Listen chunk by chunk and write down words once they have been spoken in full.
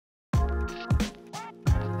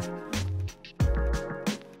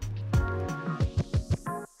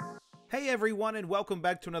Hey everyone, and welcome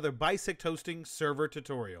back to another Bisect Hosting server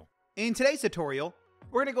tutorial. In today's tutorial,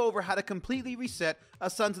 we're going to go over how to completely reset a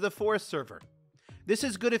Sons of the Forest server. This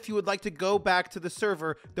is good if you would like to go back to the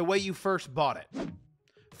server the way you first bought it.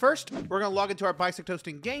 First, we're going to log into our Bisect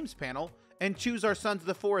Hosting Games panel and choose our Sons of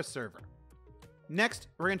the Forest server. Next,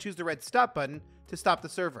 we're going to choose the red stop button to stop the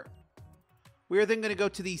server. We are then going to go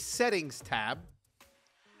to the Settings tab,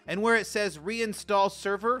 and where it says Reinstall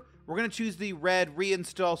Server, we're going to choose the red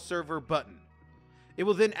Reinstall Server button. It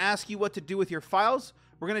will then ask you what to do with your files.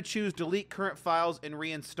 We're going to choose Delete Current Files and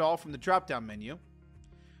Reinstall from the drop-down menu.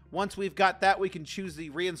 Once we've got that, we can choose the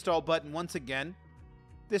Reinstall button once again.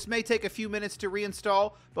 This may take a few minutes to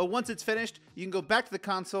reinstall, but once it's finished, you can go back to the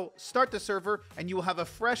console, start the server, and you will have a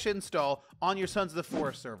fresh install on your Sons of the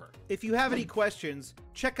Forest server. If you have any questions,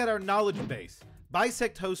 check out our knowledge base,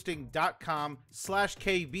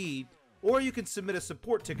 bisecthosting.com/KB, or you can submit a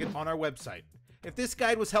support ticket on our website. If this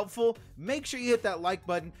guide was helpful, make sure you hit that like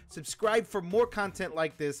button, subscribe for more content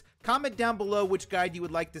like this, comment down below which guide you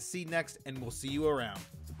would like to see next, and we'll see you around.